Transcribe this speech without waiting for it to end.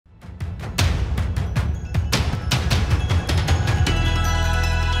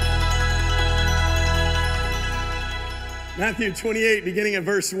Matthew 28, beginning at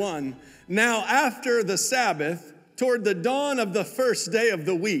verse 1. Now after the Sabbath, toward the dawn of the first day of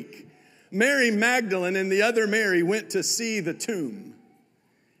the week, Mary Magdalene and the other Mary went to see the tomb.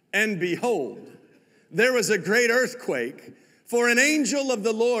 And behold, there was a great earthquake, for an angel of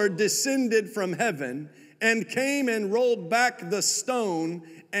the Lord descended from heaven and came and rolled back the stone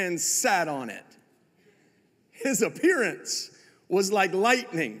and sat on it. His appearance was like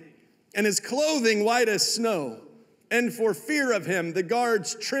lightning, and his clothing white as snow. And for fear of him, the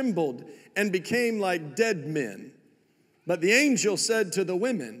guards trembled and became like dead men. But the angel said to the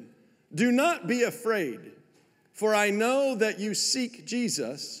women, "Do not be afraid, for I know that you seek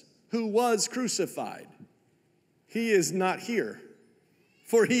Jesus, who was crucified. He is not here,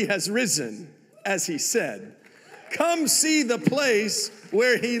 for he has risen, as he said. Come see the place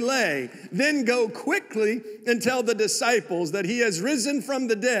where he lay. Then go quickly and tell the disciples that he has risen from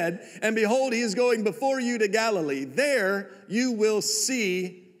the dead, and behold, he is going before you to Galilee. There you will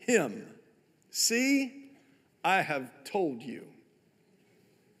see him. See, I have told you."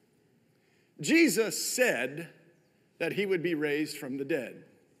 Jesus said that he would be raised from the dead.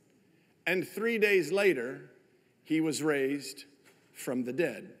 And 3 days later, he was raised from the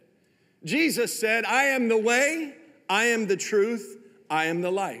dead. Jesus said, "I am the way, I am the truth, I am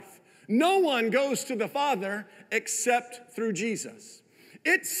the life. No one goes to the Father except through Jesus."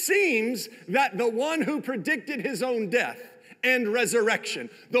 It seems that the one who predicted his own death and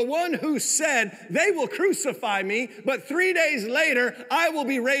resurrection, the one who said, "They will crucify me, but 3 days later, I will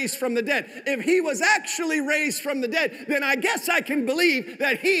be raised from the dead." If he was actually raised from the dead, then I guess I can believe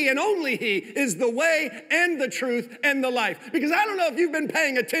that he and only he is the way and the truth and the life. Because I don't know if you've been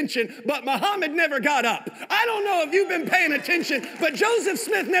paying attention, but Muhammad never got up. I don't know if you've been paying attention, but Joseph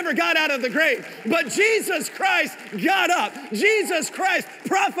Smith never got out of the grave. But Jesus Christ got up. Jesus Christ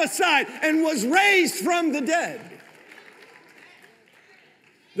prophesied and was raised from the dead.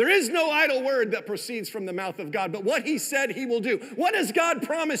 There is no idle word that proceeds from the mouth of God, but what he said he will do. What has God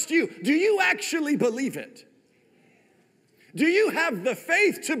promised you? Do you actually believe it? Do you have the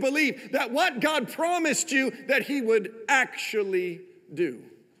faith to believe that what God promised you that he would actually do?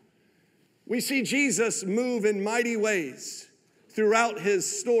 We see Jesus move in mighty ways throughout his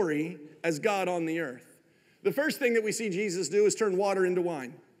story as God on the earth. The first thing that we see Jesus do is turn water into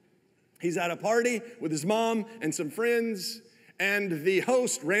wine. He's at a party with his mom and some friends, and the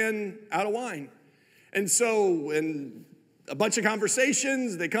host ran out of wine. And so in a bunch of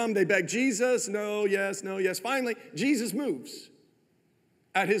conversations, they come, they beg Jesus, no, yes, no, yes. Finally, Jesus moves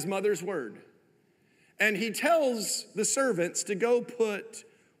at his mother's word. And he tells the servants to go put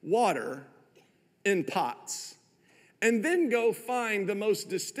water in pots. And then go find the most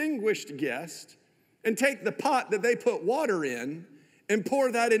distinguished guest and take the pot that they put water in and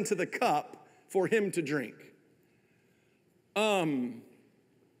pour that into the cup for him to drink.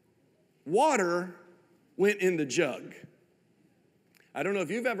 Water went in the jug. I don't know if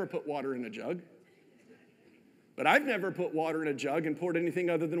you've ever put water in a jug, but I've never put water in a jug and poured anything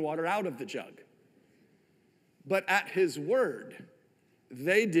other than water out of the jug. But at his word,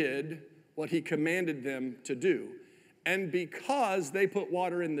 they did what he commanded them to do. And because they put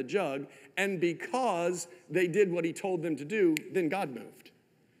water in the jug, and because they did what he told them to do, then God moved.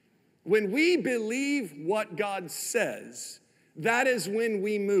 When we believe what God says, that is when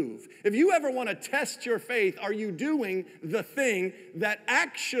we move. If you ever want to test your faith, are you doing the thing that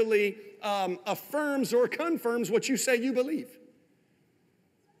actually affirms or confirms what you say you believe?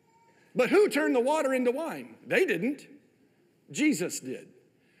 But who turned the water into wine? They didn't. Jesus did.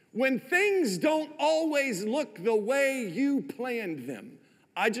 When things don't always look the way you planned them,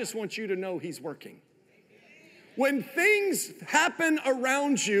 I just want you to know he's working. When things happen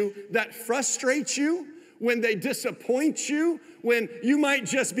around you that frustrate you, when they disappoint you, when you might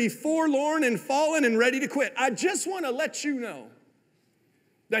just be forlorn and fallen and ready to quit, I just want to let you know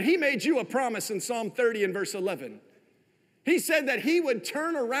that he made you a promise in Psalm 30 and verse 11. He said that he would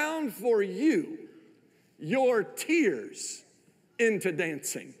turn around for you your tears into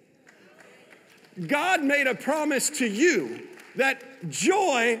dancing. God made a promise to you that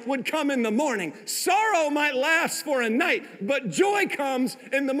joy would come in the morning. Sorrow might last for a night, but joy comes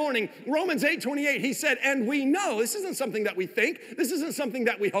in the morning. Romans 8:28, he said, and we know, this isn't something that we think, this isn't something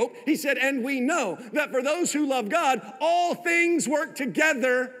that we hope. He said, and we know that for those who love God, all things work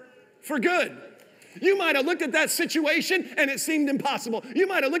together for good. You might have looked at that situation and it seemed impossible. You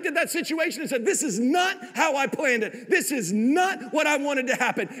might have looked at that situation and said, this is not how I planned it. This is not what I wanted to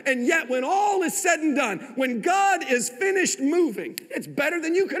happen. And yet when all is said and done, when God is finished moving, it's better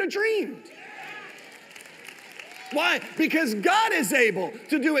than you could have dreamed. Why? Because God is able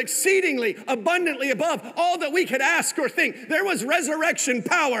to do exceedingly abundantly above all that we could ask or think. There was resurrection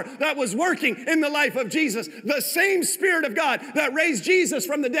power that was working in the life of Jesus. The same Spirit of God that raised Jesus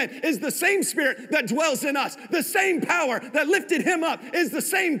from the dead is the same Spirit that dwells in us. The same power that lifted him up is the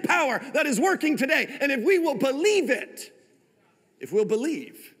same power that is working today. And if we will believe it, if we'll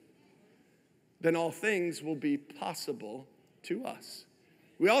believe, then all things will be possible to us.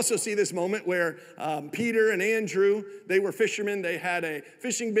 We also see this moment where Peter and Andrew, they were fishermen. They had a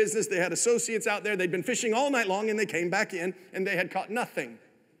fishing business. They had associates out there. They'd been fishing all night long, and they came back in, and they had caught nothing.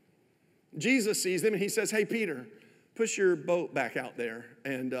 Jesus sees them, and he says, hey, Peter, push your boat back out there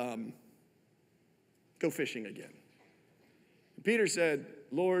and go fishing again. Peter said,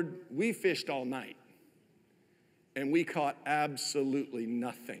 Lord, we fished all night, and we caught absolutely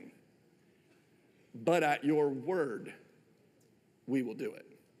nothing. But at your word, we will do it.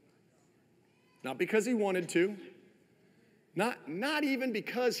 Not because he wanted to, not even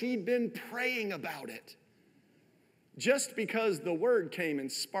because he'd been praying about it. Just because the word came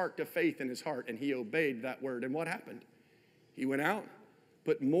and sparked a faith in his heart, and he obeyed that word. And what happened? He went out,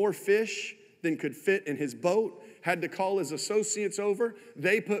 put more fish than could fit in his boat, had to call his associates over.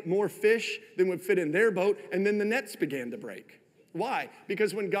 They put more fish than would fit in their boat, and then the nets began to break. Why?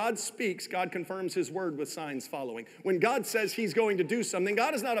 Because when God speaks, God confirms his word with signs following. When God says he's going to do something,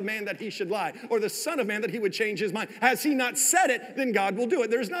 God is not a man that he should lie, or the son of man that he would change his mind. Has he not said it, then God will do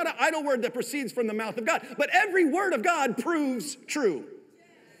it. There's not an idle word that proceeds from the mouth of God, but every word of God proves true.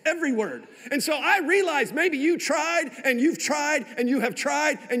 Every word. And so I realize maybe you tried, and you've tried, and you have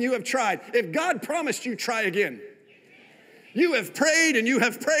tried, and you have tried. If God promised you, try again. You have prayed, and you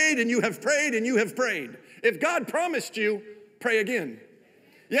have prayed, and you have prayed, and you have prayed. If God promised you, pray again.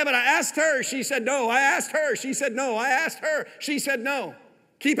 Yeah, but I asked her, she said no. I asked her, she said no. I asked her, she said no.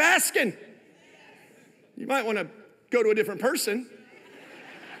 Keep asking. You might want to go to a different person.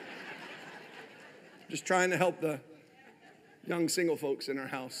 Just trying to help the young single folks in our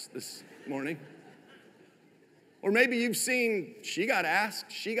house this morning. Or maybe you've seen, she got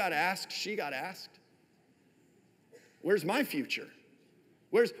asked, she got asked, she got asked. Where's my future?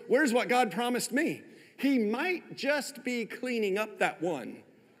 Where's what God promised me? He might just be cleaning up that one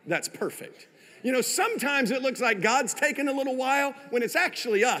that's perfect. You know, sometimes it looks like God's taking a little while when it's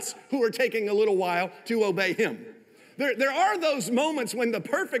actually us who are taking a little while to obey him. There are those moments when the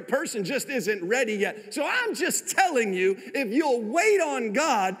perfect person just isn't ready yet. So I'm just telling you, if you'll wait on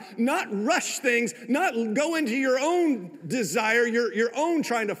God, not rush things, not go into your own desire, your own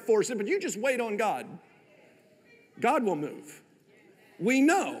trying to force it, but you just wait on God. God will move. We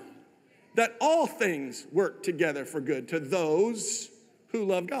know that all things work together for good to those who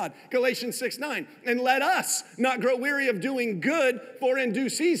love God. Galatians 6:9, and let us not grow weary of doing good, for in due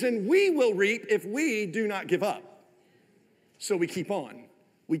season we will reap if we do not give up. So we keep on.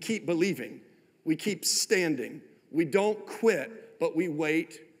 We keep believing. We keep standing. We don't quit, but we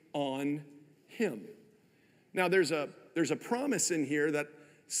wait on him. Now there's a promise in here that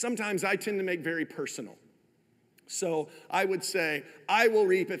sometimes I tend to make very personal. So I would say, I will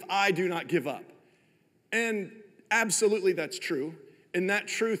reap if I do not give up. And absolutely that's true. And that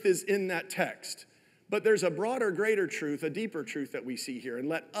truth is in that text. But there's a broader, greater truth, a deeper truth that we see here. And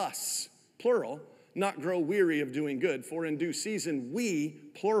let us, plural, not grow weary of doing good. For in due season, we,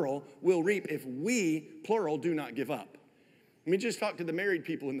 plural, will reap if we, plural, do not give up. Let me just talk to the married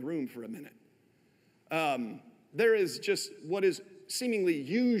people in the room for a minute. There is just what is seemingly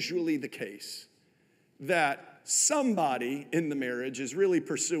usually the case, that somebody in the marriage is really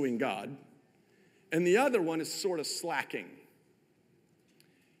pursuing God, and the other one is sort of slacking.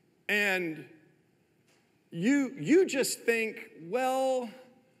 And you just think, well,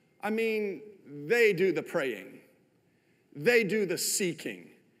 I mean, they do the praying. They do the seeking.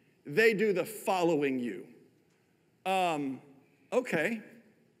 They do the following you. Okay.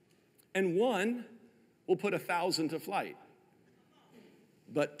 And one will put 1,000 to flight.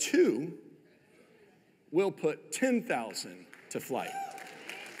 But two will put 10,000 to flight.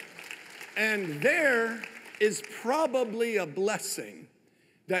 And there is probably a blessing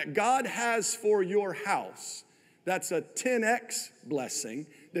that God has for your house. That's a 10x blessing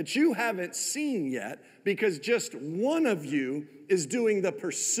that you haven't seen yet, because just one of you is doing the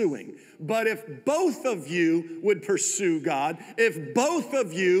pursuing. But if both of you would pursue God, if both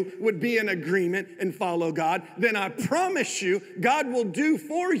of you would be in agreement and follow God, then I promise you, God will do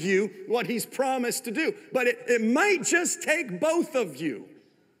for you what he's promised to do. But it might just take both of you,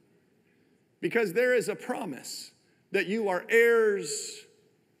 because there is a promise that you are heirs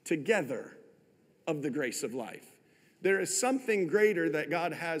together of the grace of life. There is something greater that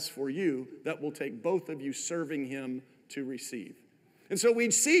God has for you that will take both of you serving him to receive. And so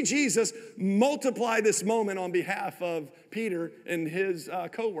we see Jesus multiply this moment on behalf of Peter and his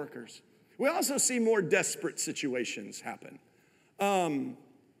co-workers. We also see more desperate situations happen. I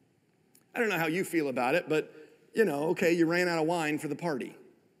don't know how you feel about it, but, okay, you ran out of wine for the party.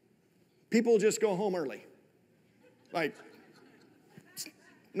 People just go home early. Like, it's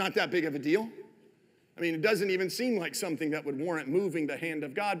not that big of a deal. I mean, it doesn't even seem like something that would warrant moving the hand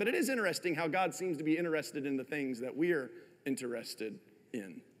of God, but it is interesting how God seems to be interested in the things that we are interested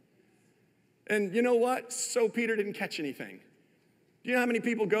in. And you know what? So Peter didn't catch anything. Do you know how many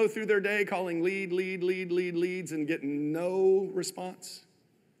people go through their day calling leads and get no response?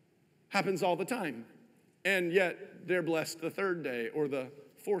 Happens all the time. And yet they're blessed the third day or the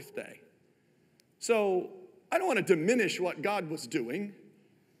fourth day. So I don't want to diminish what God was doing,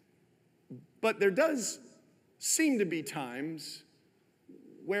 but there does seem to be times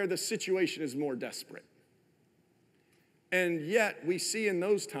where the situation is more desperate. And yet we see in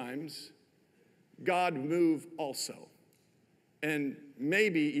those times God move also, and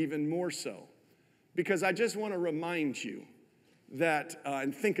maybe even more so. Because I just want to remind you that,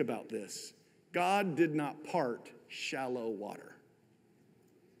 and think about this, God did not part shallow water.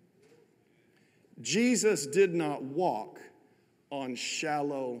 Jesus did not walk on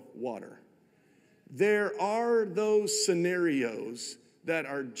shallow water. There are those scenarios that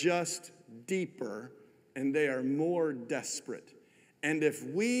are just deeper and they are more desperate. And if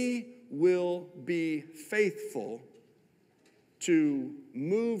we will be faithful to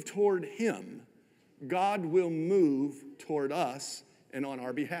move toward him, God will move toward us and on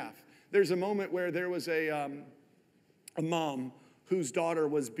our behalf. There's a moment where there was a mom whose daughter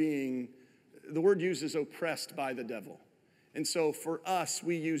was being, the word used is oppressed by the devil. And so for us,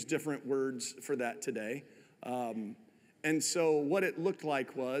 we use different words for that today. And so what it looked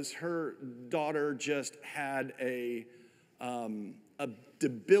like was her daughter just had a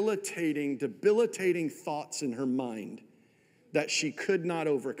debilitating thoughts in her mind that she could not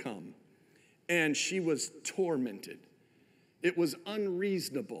overcome. And she was tormented. It was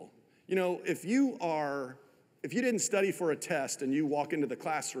unreasonable. If you didn't study for a test and you walk into the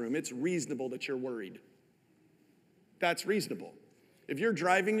classroom, it's reasonable that you're worried. That's reasonable. If you're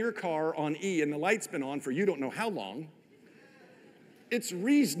driving your car on E and the light's been on for you don't know how long, it's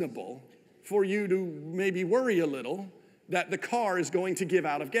reasonable for you to maybe worry a little that the car is going to give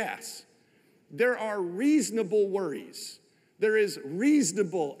out of gas. There are reasonable worries. There is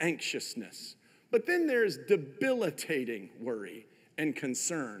reasonable anxiousness. But then there's debilitating worry and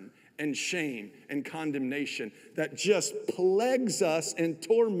concern and shame and condemnation that just plagues us and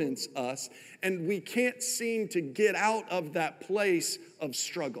torments us, and we can't seem to get out of that place of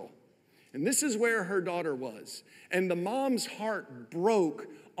struggle. And this is where her daughter was. And the mom's heart broke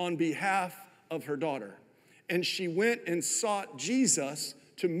on behalf of her daughter. And she went and sought Jesus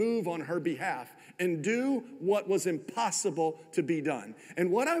to move on her behalf and do what was impossible to be done.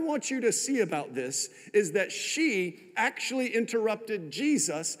 And what I want you to see about this is that she actually interrupted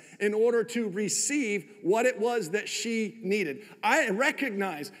Jesus in order to receive what it was that she needed. I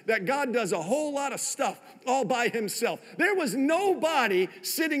recognize that God does a whole lot of stuff all by himself. There was nobody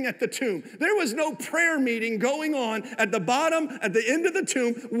sitting at the tomb. There was no prayer meeting going on at the bottom, at the end of the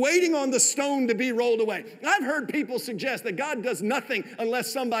tomb, waiting on the stone to be rolled away. I've heard people suggest that God does nothing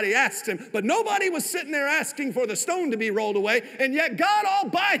unless somebody asks him, but nobody was sitting there asking for the stone to be rolled away, and yet God all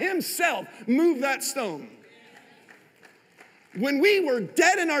by himself moved that stone. When we were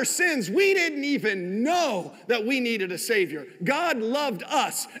dead in our sins, we didn't even know that we needed a Savior. God loved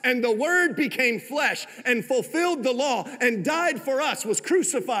us, and the Word became flesh and fulfilled the law and died for us, was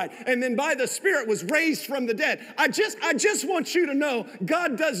crucified, and then by the Spirit was raised from the dead. I just want you to know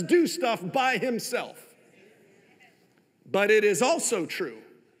God does do stuff by himself. But it is also true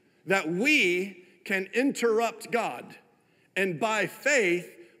that we can interrupt God and by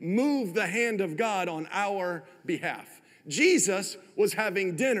faith move the hand of God on our behalf. Jesus was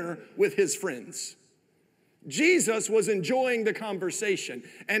having dinner with his friends. Jesus was enjoying the conversation.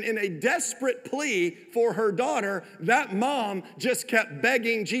 And in a desperate plea for her daughter, that mom just kept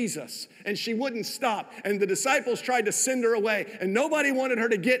begging Jesus. And she wouldn't stop. And the disciples tried to send her away. And nobody wanted her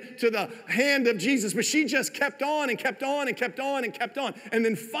to get to the hand of Jesus. But she just kept on and kept on and kept on and kept on. And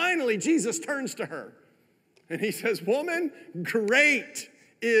then finally, Jesus turns to her. And he says, "Woman, great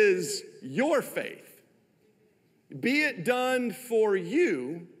is your faith. Be it done for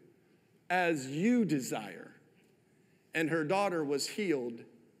you as you desire." And her daughter was healed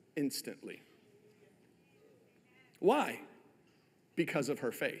instantly. Why? Because of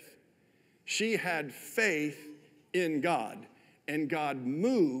her faith. She had faith in God, and God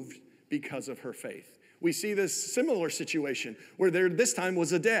moved because of her faith. We see this similar situation where there this time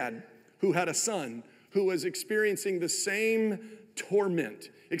was a dad who had a son who was experiencing the same torment,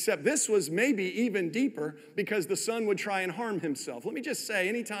 except this was maybe even deeper because the son would try and harm himself. Let me just say,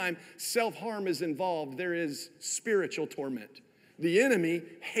 anytime self-harm is involved, there is spiritual torment. The enemy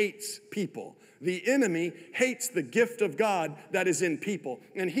hates people. The enemy hates the gift of God that is in people.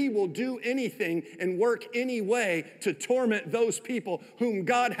 And he will do anything and work any way to torment those people whom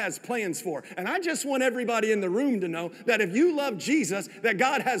God has plans for. And I just want everybody in the room to know that if you love Jesus, that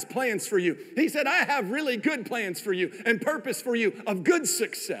God has plans for you. He said, I have really good plans for you and purpose for you of good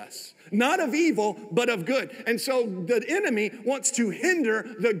success. Not of evil, but of good. And so the enemy wants to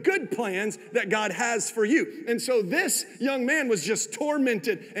hinder the good plans that God has for you. And so this young man was just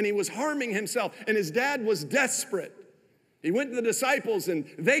tormented and he was harming himself. And his dad was desperate. He went to the disciples and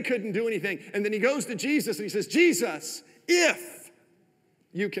they couldn't do anything. And then he goes to Jesus and he says, Jesus, if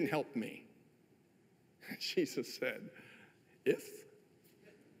you can help me. Jesus said, if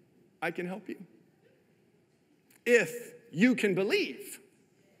I can help you. If you can believe.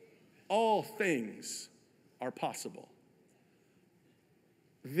 All things are possible.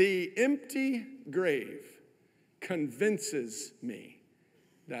 The empty grave convinces me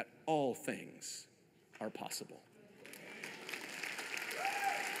that all things are possible.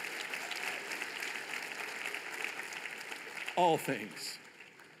 All things.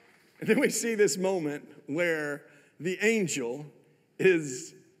 And then we see this moment where the angel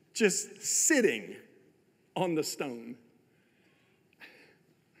is just sitting on the stone.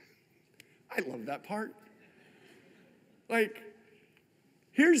 I love that part. Like,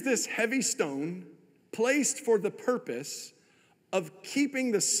 here's this heavy stone placed for the purpose of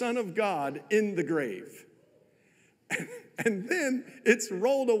keeping the Son of God in the grave. And then it's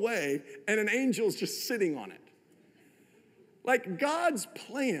rolled away and an angel's just sitting on it. Like, God's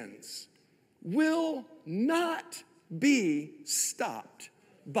plans will not be stopped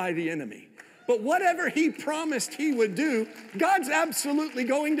by the enemy. But whatever he promised he would do, God's absolutely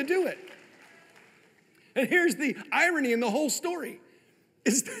going to do it. And here's the irony in the whole story,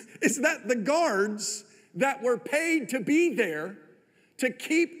 is that the guards that were paid to be there to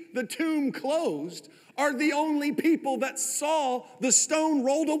keep the tomb closed are the only people that saw the stone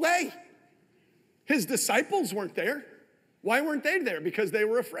rolled away. His disciples weren't there. Why weren't they there? Because they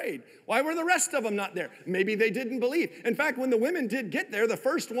were afraid. Why were the rest of them not there? Maybe they didn't believe. In fact, when the women did get there, the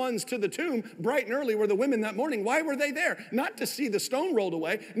first ones to the tomb, bright and early, were the women that morning. Why were they there? Not to see the stone rolled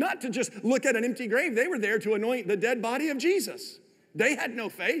away, not to just look at an empty grave. They were there to anoint the dead body of Jesus. They had no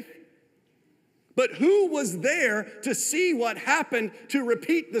faith. But who was there to see what happened, to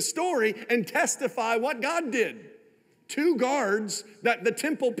repeat the story and testify what God did? Two guards that the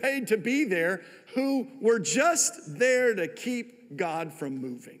temple paid to be there who were just there to keep God from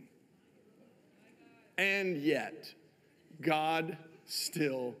moving. And yet, God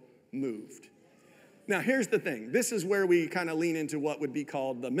still moved. Now, here's the thing. This is where we kind of lean into what would be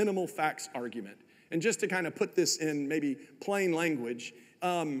called the minimal facts argument. And just to kind of put this in maybe plain language,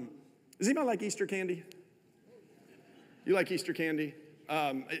 does anybody like Easter candy? You like Easter candy?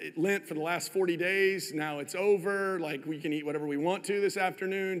 It Lent for the last 40 days. Now it's over. Like, we can eat whatever we want to this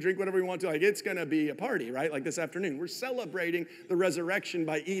afternoon, drink whatever we want to. Like, it's going to be a party, right? Like this afternoon. We're celebrating the resurrection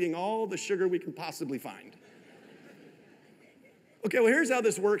by eating all the sugar we can possibly find. Okay, well, here's how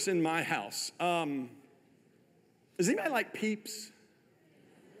this works in my house. Does anybody like Peeps?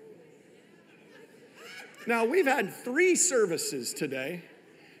 Now, we've had 3 services today,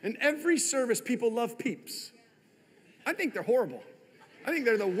 and every service people love Peeps. I think they're horrible. I think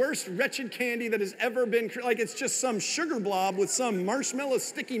they're the worst wretched candy that has ever been, like it's just some sugar blob with some marshmallow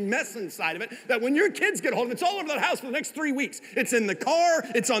sticky mess inside of it that when your kids get hold of it, it's all over the house for the next 3 weeks. It's in the car,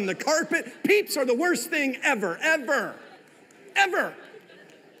 it's on the carpet. Peeps are the worst thing ever, ever, ever.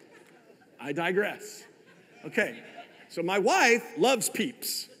 I digress. Okay, so my wife loves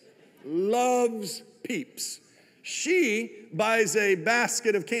Peeps, loves Peeps. She buys a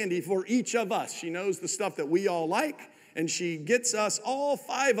basket of candy for each of us. She knows the stuff that we all like. And she gets us, all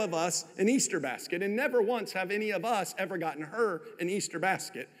 5 of us, an Easter basket. And never once have any of us ever gotten her an Easter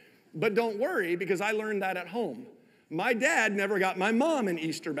basket. But don't worry, because I learned that at home. My dad never got my mom an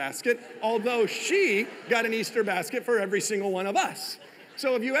Easter basket, although she got an Easter basket for every single one of us.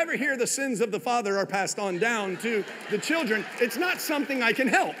 So if you ever hear the sins of the father are passed on down to the children, it's not something I can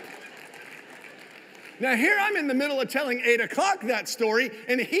help. Now, here I'm in the middle of telling 8 o'clock that story,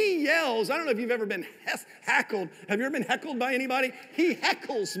 and he yells. I don't know if you've ever been heckled. Have you ever been heckled by anybody? He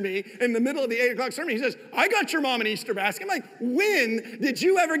heckles me in the middle of the 8 o'clock sermon. He says, I got your mom an Easter basket. I'm like, when did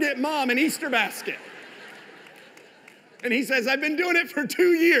you ever get mom an Easter basket? And he says, I've been doing it for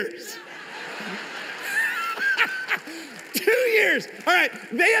 2 years. 2 years. All right,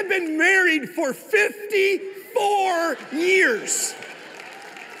 they have been married for 54 years.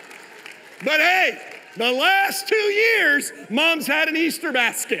 But hey, the last 2 years, Mom's had an Easter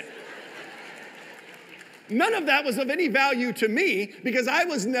basket. None of that was of any value to me because I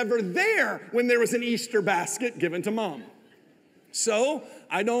was never there when there was an Easter basket given to Mom. So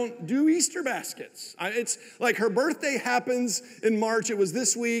I don't do Easter baskets. It's like her birthday happens in March. It was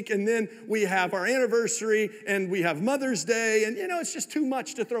this week. And then we have our anniversary and we have Mother's Day. And, it's just too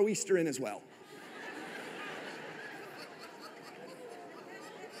much to throw Easter in as well.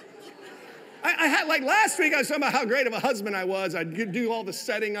 I had, like last week, I was talking about how great of a husband I was. I'd do all the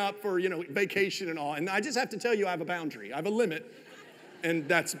setting up for, vacation and all. And I just have to tell you, I have a boundary. I have a limit. And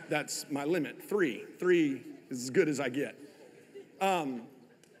that's my limit, 3. 3 is as good as I get.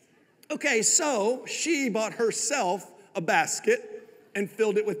 Okay, so she bought herself a basket and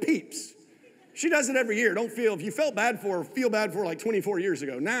filled it with Peeps. She does it every year. If you feel bad for her like 24 years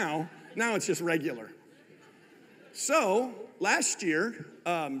ago. Now it's just regular. So last year,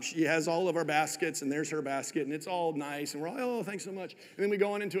 she has all of our baskets, and there's her basket, and it's all nice, and we're all, oh, thanks so much. And then we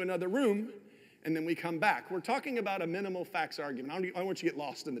go on into another room, and then we come back. We're talking about a minimal facts argument. I don't want you to get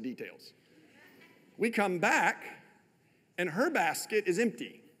lost in the details. We come back, and her basket is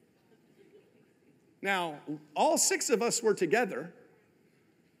empty. Now, all 6 of us were together.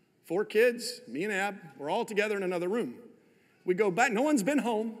 4 kids, me and Ab, we're all together in another room. We go back. No one's been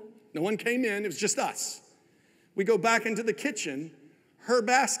home. No one came in. It was just us. We go back into the kitchen. Her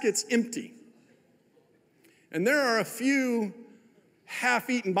basket's empty. And there are a few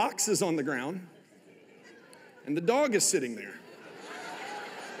half-eaten boxes on the ground. And the dog is sitting there.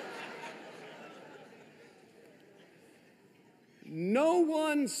 No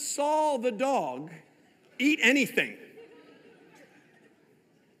one saw the dog eat anything.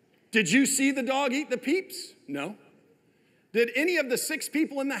 Did you see the dog eat the Peeps? No. Did any of the 6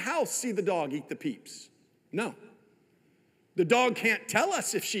 people in the house see the dog eat the Peeps? No. The dog can't tell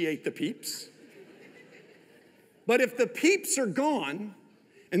us if she ate the Peeps. But if the Peeps are gone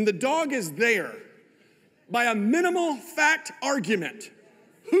and the dog is there, by a minimal fact argument,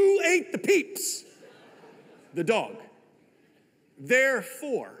 who ate the Peeps? The dog.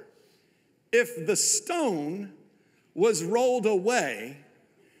 Therefore, if the stone was rolled away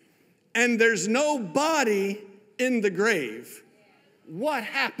and there's no body in the grave, what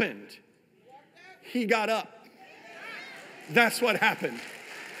happened? He got up. That's what happened.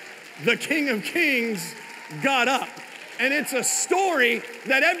 The King of Kings got up. And it's a story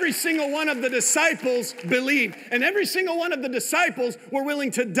that every single one of the disciples believed. And every single one of the disciples were willing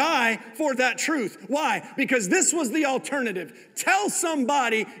to die for that truth. Why? Because this was the alternative. Tell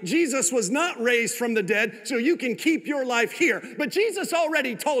somebody Jesus was not raised from the dead so you can keep your life here. But Jesus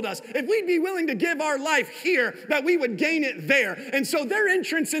already told us if we'd be willing to give our life here, that we would gain it there. And so their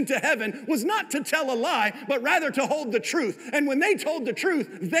entrance into heaven was not to tell a lie, but rather to hold the truth. And when they told the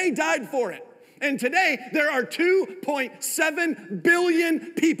truth, they died for it. And today, there are 2.7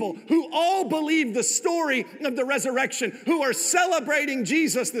 billion people who all believe the story of the resurrection, who are celebrating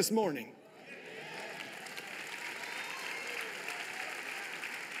Jesus this morning.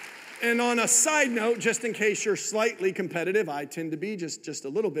 And on a side note, just in case you're slightly competitive, I tend to be just a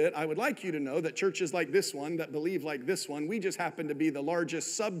little bit, I would like you to know that churches like this one, that believe like this one, we just happen to be the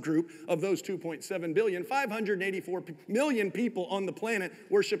largest subgroup of those 2.7 billion. 584 million people on the planet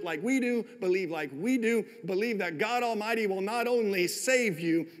worship like we do, believe like we do, believe that God Almighty will not only save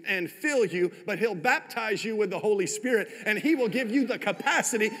you and fill you, but He'll baptize you with the Holy Spirit, and He will give you the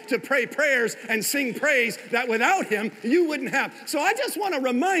capacity to pray prayers and sing praise that without Him, you wouldn't have. So I just want to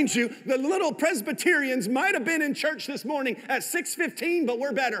remind you, the little Presbyterians might have been in church this morning at 6:15, but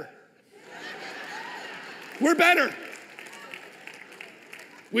we're better. We're better.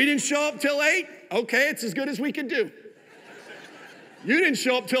 We didn't show up till 8. Okay, it's as good as we could do. You didn't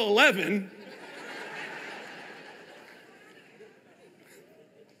show up till 11.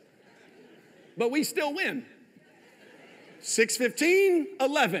 But we still win. 6:15,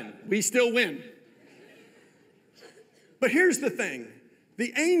 11, we still win. But here's the thing.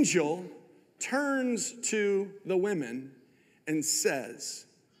 The angel turns to the women and says,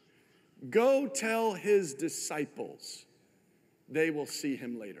 "Go tell His disciples they will see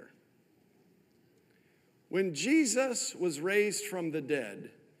Him later." When Jesus was raised from the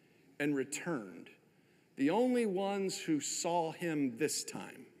dead and returned, the only ones who saw Him this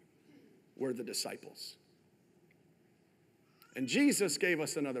time were the disciples. And Jesus gave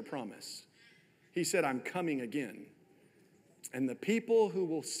us another promise. He said, "I'm coming again. And the people who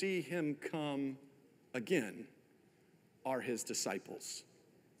will see Him come again are his disciples.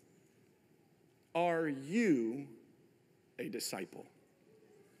 Are you a disciple?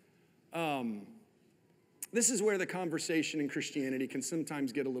 This is where the conversation in Christianity can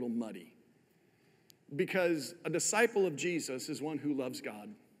sometimes get a little muddy. Because a disciple of Jesus is one who loves God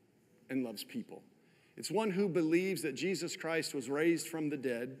and loves people. It's one who believes that Jesus Christ was raised from the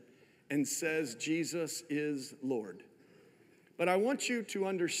dead and says Jesus is Lord. But I want you to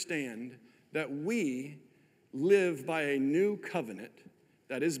understand that we live by a new covenant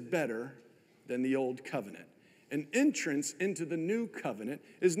that is better than the old covenant. An entrance into the new covenant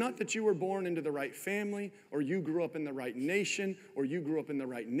is not that you were born into the right family, or you grew up in the right nation, or you grew up in the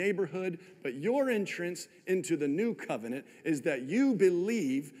right neighborhood, but your entrance into the new covenant is that you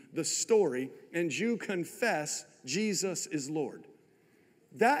believe the story and you confess Jesus is Lord.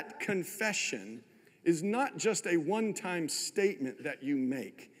 That confession is not just a one-time statement that you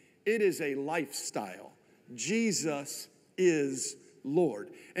make. It is a lifestyle. Jesus is Lord.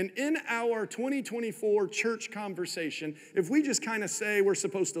 And in our 2024 church conversation, if we just kind of say we're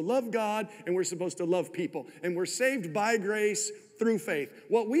supposed to love God and we're supposed to love people and we're saved by grace through faith,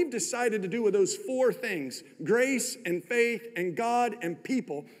 what we've decided to do with those four things, grace and faith and God and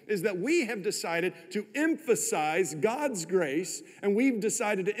people, is that we have decided to emphasize God's grace and we've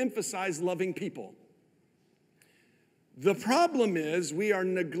decided to emphasize loving people. The problem is we are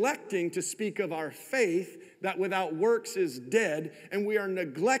neglecting to speak of our faith that without works is dead, and we are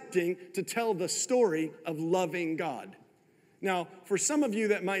neglecting to tell the story of loving God. Now, for some of you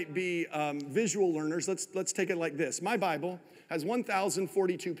that might be visual learners, let's take it like this. My Bible has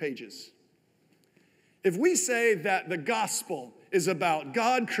 1,042 pages. If we say that the gospel is about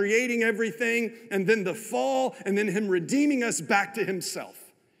God creating everything, and then the fall, and then him redeeming us back to himself,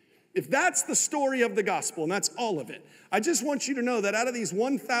 if that's the story of the gospel, and that's all of it, I just want you to know that out of these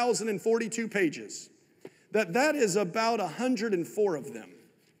 1,042 pages, that is about 104 of them,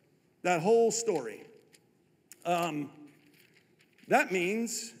 that whole story. That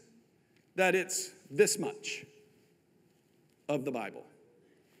means that it's this much of the Bible.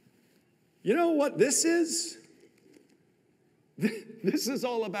 You know what this is? This is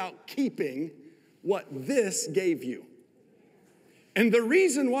all about keeping what this gave you. And the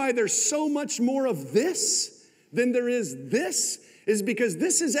reason why there's so much more of this than there is this is because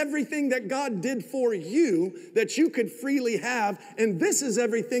this is everything that God did for you that you could freely have, and this is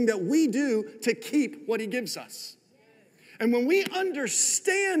everything that we do to keep what he gives us. And when we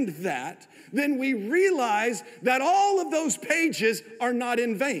understand that, then we realize that all of those pages are not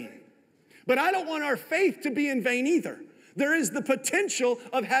in vain. But I don't want our faith to be in vain either. There is the potential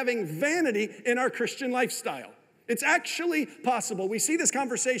of having vanity in our Christian lifestyle. It's actually possible. We see this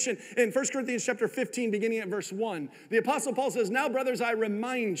conversation in 1 Corinthians chapter 15, beginning at verse 1. The Apostle Paul says, "Now, brothers, I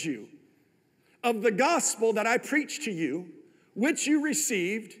remind you of the gospel that I preached to you, which you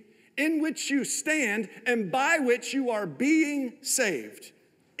received, in which you stand, and by which you are being saved,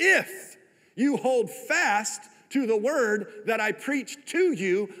 if you hold fast to the word that I preached to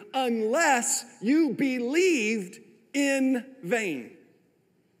you, unless you believed in vain."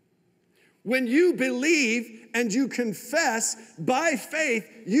 When you believe and you confess by faith,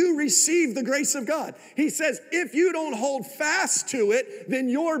 you receive the grace of God. He says, if you don't hold fast to it, then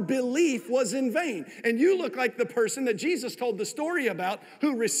your belief was in vain. And you look like the person that Jesus told the story about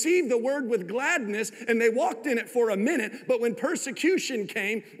who received the word with gladness and they walked in it for a minute, but when persecution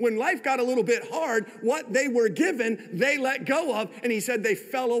came, when life got a little bit hard, what they were given, they let go of, and he said they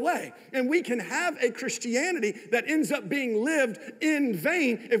fell away. And we can have a Christianity that ends up being lived in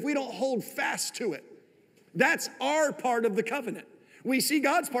vain if we don't hold fast to it. That's our part of the covenant. We see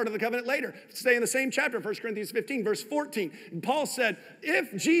God's part of the covenant later. Stay in the same chapter, 1 Corinthians 15, verse 14. Paul said,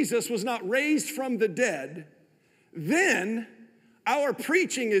 if Jesus was not raised from the dead, then our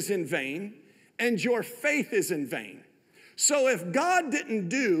preaching is in vain and your faith is in vain. So if God didn't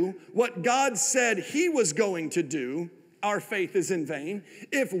do what God said he was going to do, our faith is in vain.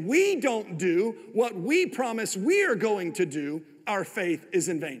 If we don't do what we promise we are going to do, our faith is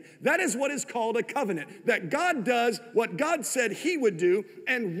in vain. That is what is called a covenant. That God does what God said he would do,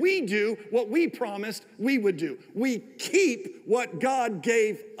 and we do what we promised we would do. We keep what God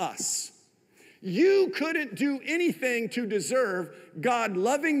gave us. You couldn't do anything to deserve God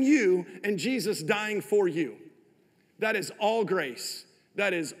loving you and Jesus dying for you. That is all grace.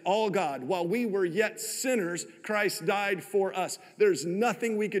 That is all God. While we were yet sinners, Christ died for us. There's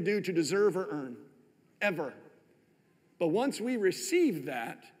nothing we could do to deserve or earn, ever. But once we receive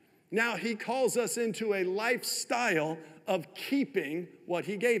that, now he calls us into a lifestyle of keeping what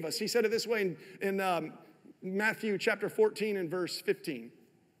he gave us. He said it this way in Matthew chapter 14 and verse 15.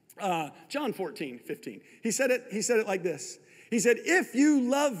 John 14:15. He said it like this. He said, if you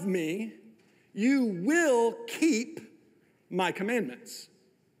love me, you will keep my commandments.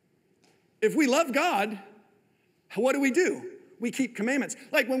 If we love God, what do? We keep commandments.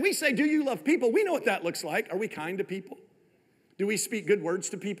 Like when we say, do you love people? We know what that looks like. Are we kind to people? Do we speak good words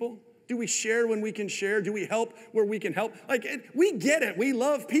to people? Do we share when we can share? Do we help where we can help? We get it. We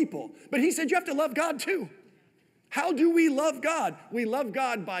love people. But he said you have to love God too. How do we love God? We love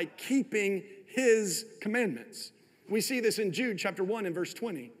God by keeping his commandments. We see this in Jude chapter 1 and verse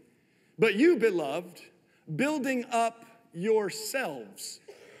 20. But you, beloved, building up yourselves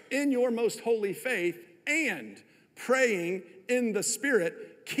in your most holy faith and praying in the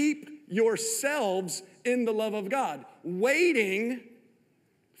Spirit, keep yourselves in the love of God, waiting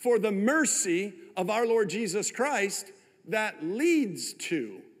for the mercy of our Lord Jesus Christ that leads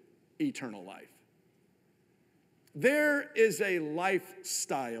to eternal life. There is a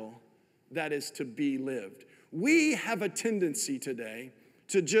lifestyle that is to be lived. We have a tendency today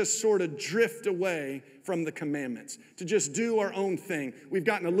to just sort of drift away from the commandments, to just do our own thing. We've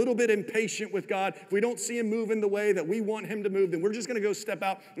gotten a little bit impatient with God. If we don't see him move in the way that we want him to move, then we're just gonna go step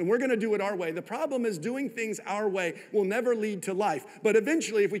out and we're gonna do it our way. The problem is doing things our way will never lead to life. But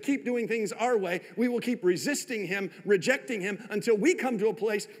eventually, if we keep doing things our way, we will keep resisting him, rejecting him, until we come to a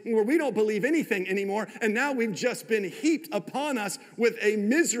place where we don't believe anything anymore. And now we've just been heaped upon us with a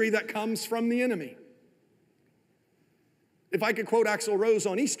misery that comes from the enemy. If I could quote Axl Rose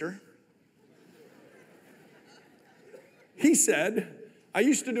on Easter, he said, I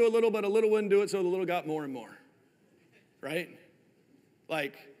used to do a little, but a little wouldn't do it, so the little got more and more. Right?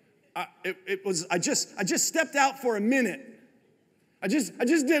 Like, I just stepped out for a minute. I just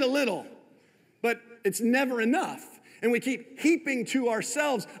did a little, but it's never enough. And we keep heaping to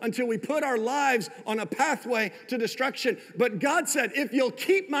ourselves until we put our lives on a pathway to destruction. But God said, if you'll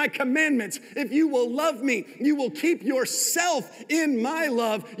keep my commandments, if you will love me, you will keep yourself in my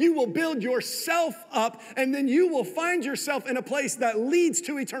love, you will build yourself up, and then you will find yourself in a place that leads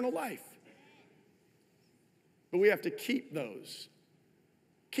to eternal life. But we have to keep those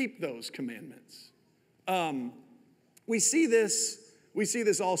commandments. We see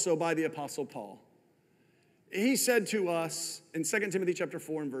this also by the Apostle Paul. He said to us in 2 Timothy chapter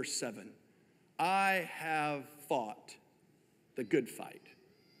 4 and verse 7, I have fought the good fight.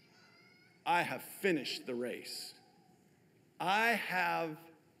 I have finished the race. I have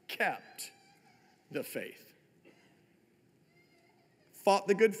kept the faith. Fought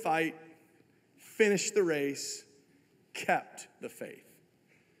the good fight, finished the race, kept the faith.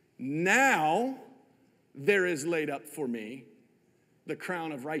 Now there is laid up for me the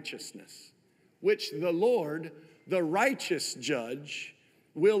crown of righteousness, which the Lord, the righteous judge,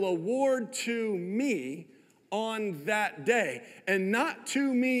 will award to me on that day. And not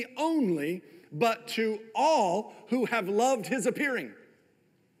to me only, but to all who have loved his appearing.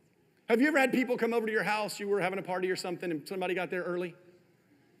 Have you ever had people come over to your house, you were having a party or something, and somebody got there early?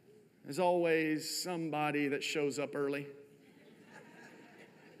 There's always somebody that shows up early.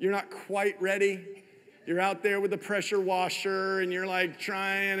 You're not quite ready. You're out there with the pressure washer and you're like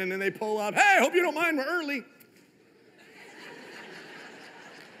trying, and then they pull up. Hey, hope you don't mind, we're early.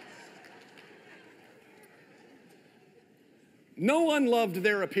 No one loved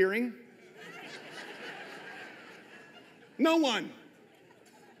their appearing. No one.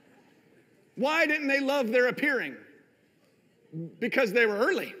 Why didn't they love their appearing? Because they were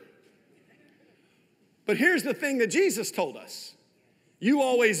early. But here's the thing that Jesus told us. You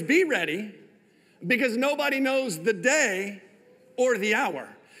always be ready, because nobody knows the day or the hour.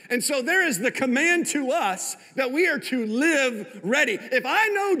 And so there is the command to us that we are to live ready. If I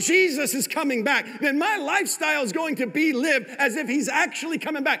know Jesus is coming back, then my lifestyle is going to be lived as if he's actually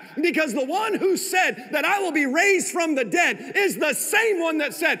coming back. Because the one who said that I will be raised from the dead is the same one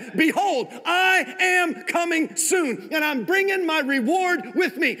that said, behold, I am coming soon, and I'm bringing my reward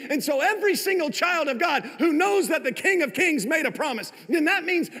with me. And so every single child of God who knows that the King of Kings made a promise, then that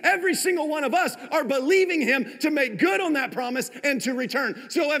means every single one of us are believing him to make good on that promise and to return.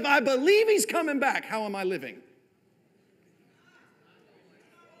 So if I believe he's coming back, how am I living?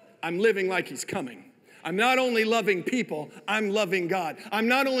 I'm living like he's coming. I'm not only loving people, I'm loving God. I'm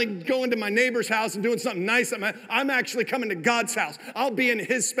not only going to my neighbor's house and doing something nice, I'm actually coming to God's house. I'll be in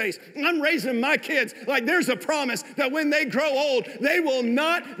his space. I'm raising my kids like there's a promise that when they grow old, they will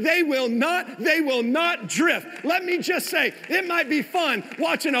not drift. Let me just say, it might be fun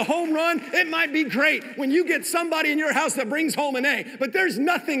watching a home run. It might be great when you get somebody in your house that brings home an A, but there's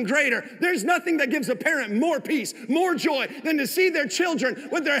nothing greater. There's nothing that gives a parent more peace, more joy than to see their children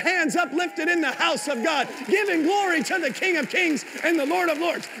with their hands uplifted in the house of God, God, giving glory to the King of Kings and the Lord of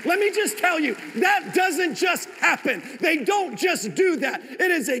Lords. Let me just tell you, that doesn't just happen. They don't just do that.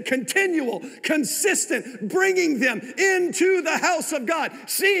 It is a continual, consistent bringing them into the house of God,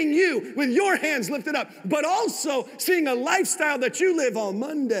 seeing you with your hands lifted up, but also seeing a lifestyle that you live on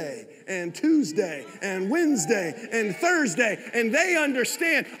Monday and Tuesday and Wednesday and Thursday, and they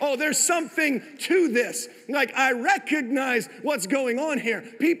understand, oh, there's something to this. Like, I recognize what's going on here.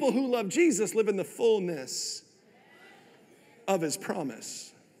 People who love Jesus live in the fullness of his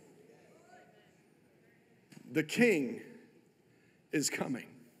promise. The King is coming.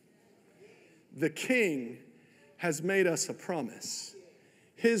 The King has made us a promise.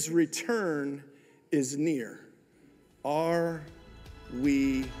 His return is near. Are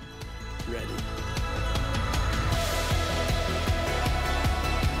we ready?